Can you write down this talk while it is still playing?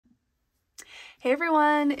Hey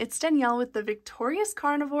everyone, it's Danielle with the Victorious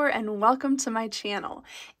Carnivore and welcome to my channel.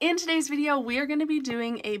 In today's video, we are going to be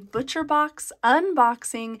doing a butcher box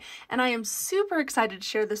unboxing and I am super excited to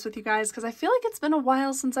share this with you guys because I feel like it's been a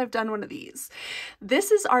while since I've done one of these. This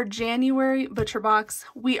is our January butcher box.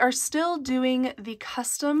 We are still doing the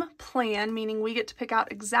custom plan, meaning we get to pick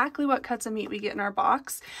out exactly what cuts of meat we get in our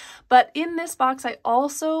box. But in this box, I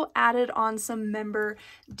also added on some member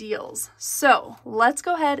deals. So let's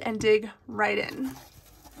go ahead and dig right in.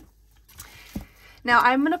 Now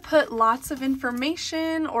I'm going to put lots of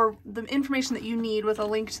information or the information that you need with a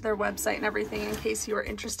link to their website and everything in case you are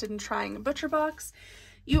interested in trying a butcher box.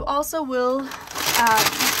 You also will,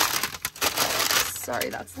 sorry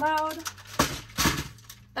that's loud.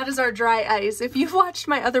 That is our dry ice. If you've watched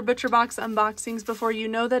my other butcher box unboxings before, you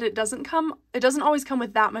know that it doesn't always come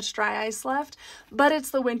with that much dry ice left, but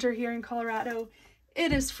it's the winter here in Colorado.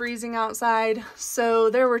 It is freezing outside, so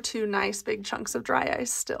there were 2 nice big chunks of dry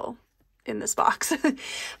ice still in this box.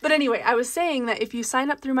 But anyway, I was saying that if you sign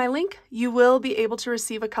up through my link, you will be able to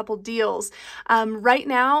receive a couple deals. Right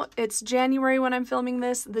now, it's January when I'm filming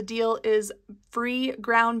this. The deal is free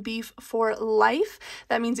ground beef for life.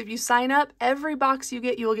 That means if you sign up, every box you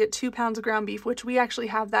get, you will get 2 pounds of ground beef, which we actually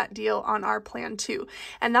have that deal on our plan too.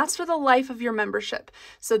 And that's for the life of your membership.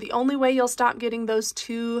 So the only way you'll stop getting those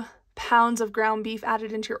 2 pounds of ground beef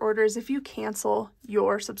added into your order is if you cancel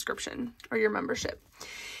your subscription or your membership.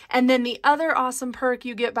 And then the other awesome perk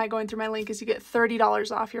you get by going through my link is you get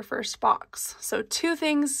 $30 off your first box. So 2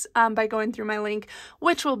 things by going through my link,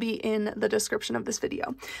 which will be in the description of this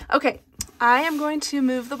video. Okay, I am going to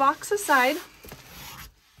move the box aside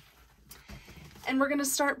and we're going to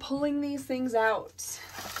start pulling these things out.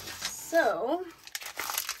 So,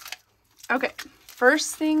 okay.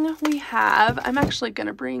 First thing we have, I'm actually going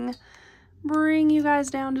to bring you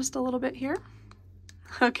guys down just a little bit here.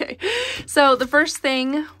 Okay, so the first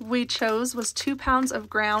thing we chose was 2 pounds of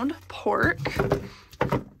ground pork.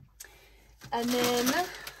 And then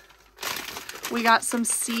we got some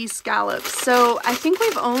sea scallops. So I think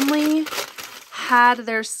we've only had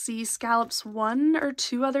their sea scallops 1 or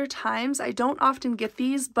 2 other times. I don't often get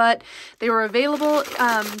these, but they were available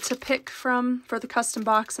to pick from for the custom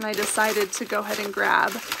box, and I decided to go ahead and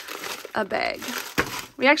grab a bag.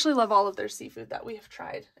 We actually love all of their seafood that we have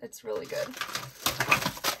tried. It's really good.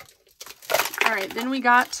 All right, then we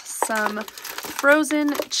got some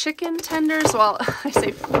frozen chicken tenders. Well, I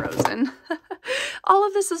say frozen. All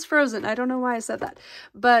of this is frozen. I don't know why I said that.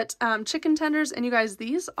 But chicken tenders, and you guys,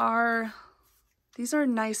 these are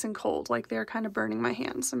nice and cold. Like they're kind of burning my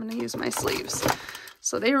hands. I'm going to use my sleeves.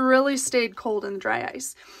 So they really stayed cold in the dry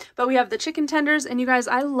ice. But we have the chicken tenders, and you guys,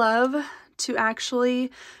 I love to actually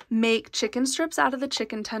make chicken strips out of the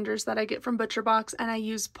chicken tenders that I get from Butcher Box, and I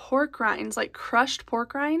use pork rinds, like crushed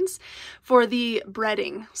pork rinds, for the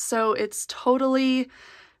breading. So it's totally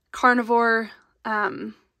carnivore,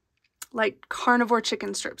 like carnivore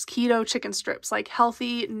chicken strips, keto chicken strips, like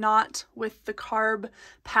healthy, not with the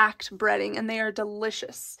carb-packed breading, and they are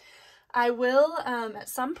delicious. I will, at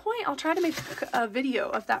some point, I'll try to make a video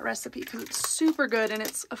of that recipe because it's super good and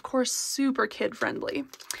it's, of course, super kid-friendly.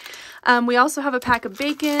 We also have a pack of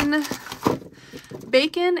bacon.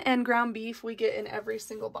 Bacon and ground beef we get in every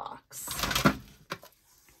single box.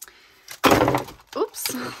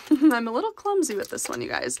 Oops, I'm a little clumsy with this one, you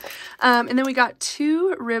guys. And then we got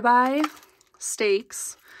 2 ribeye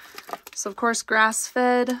steaks. So, of course,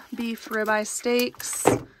 grass-fed beef ribeye steaks.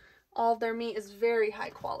 All of their meat is very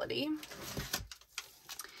high quality.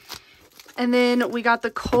 And then we got the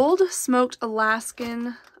cold smoked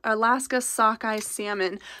Alaska sockeye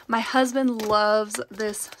salmon. My husband loves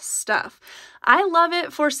this stuff. I love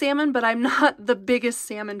it for salmon, but I'm not the biggest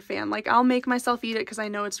salmon fan. Like, I'll make myself eat it because I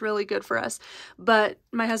know it's really good for us, but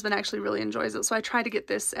my husband actually really enjoys it. So I try to get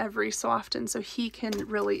this every so often so he can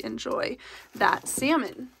really enjoy that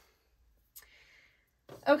salmon.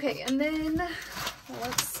 Okay, and then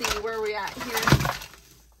let's see, where are we at here?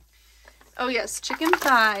 Oh yes, chicken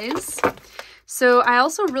thighs. So I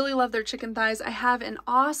also really love their chicken thighs. I have an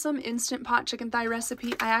awesome Instant Pot chicken thigh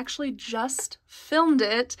recipe. I actually just filmed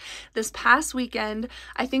it this past weekend.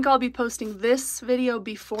 I think I'll be posting this video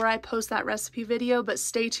before I post that recipe video, but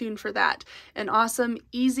stay tuned for that. An awesome,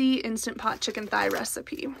 easy Instant Pot chicken thigh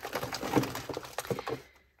recipe.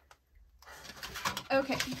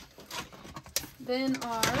 Okay. Then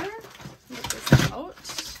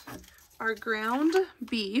our ground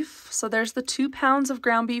beef. So there's the 2 pounds of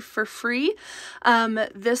ground beef for free.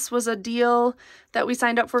 This was a deal that we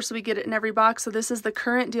signed up for, so we get it in every box. So this is the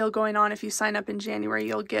current deal going on. If you sign up in January,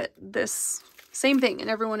 you'll get this same thing in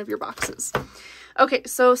every one of your boxes. Okay,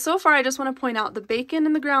 so far I just want to point out the bacon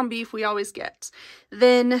and the ground beef we always get.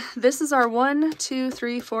 Then this is our 1, 2,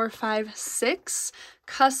 3, 4, 5, 6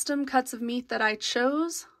 custom cuts of meat that I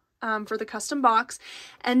chose for the custom box.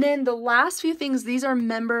 And then the last few things, these are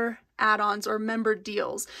member add-ons or member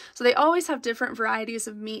deals. So they always have different varieties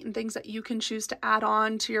of meat and things that you can choose to add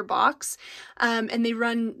on to your box. And they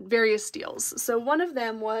run various deals. So one of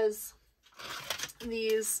them was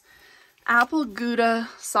these apple Gouda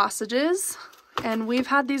sausages. And we've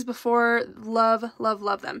had these before. Love, love,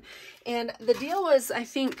 love them. And the deal was, I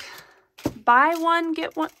think, buy one,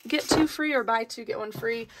 get two free, or buy two, get one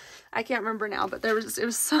free. I can't remember now, but it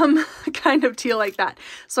was some kind of deal like that.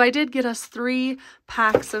 So I did get us 3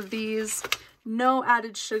 packs of these. No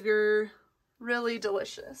added sugar. Really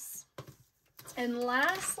delicious. And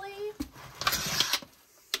lastly,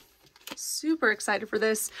 super excited for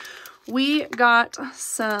this, we got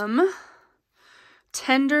some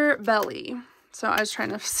tender belly. So I was trying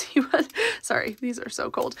to see what, sorry, these are so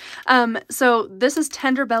cold. So this is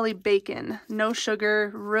tender belly bacon, no sugar,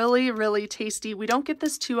 really, really tasty. We don't get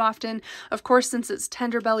this too often. Of course, since it's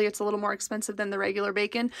tender belly, it's a little more expensive than the regular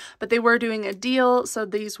bacon, but they were doing a deal, so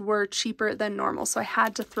these were cheaper than normal. So I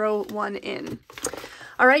had to throw one in.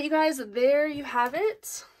 All right, you guys, there you have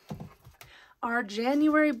it. Our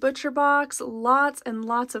January butcher box, lots and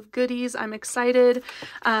lots of goodies. I'm excited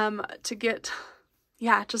to get...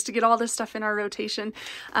 yeah, just to get all this stuff in our rotation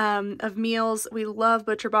of meals. We love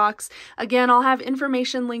ButcherBox. Again, I'll have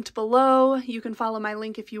information linked below. You can follow my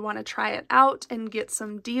link if you want to try it out and get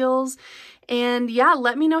some deals. And yeah,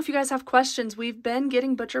 let me know if you guys have questions. We've been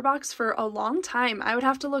getting ButcherBox for a long time. I would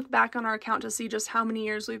have to look back on our account to see just how many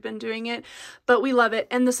years we've been doing it, but we love it.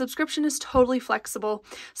 And the subscription is totally flexible.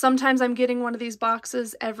 Sometimes I'm getting one of these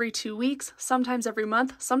boxes every 2 weeks, sometimes every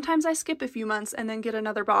month. Sometimes I skip a few months and then get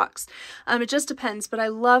another box. It just depends. But I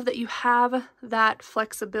love that you have that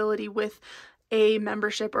flexibility with a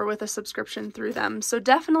membership or with a subscription through them. So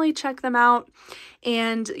definitely check them out.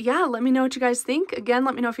 And yeah, let me know what you guys think. Again,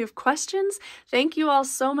 let me know if you have questions. Thank you all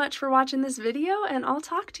so much for watching this video, and I'll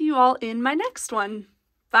talk to you all in my next one.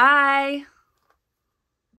 Bye!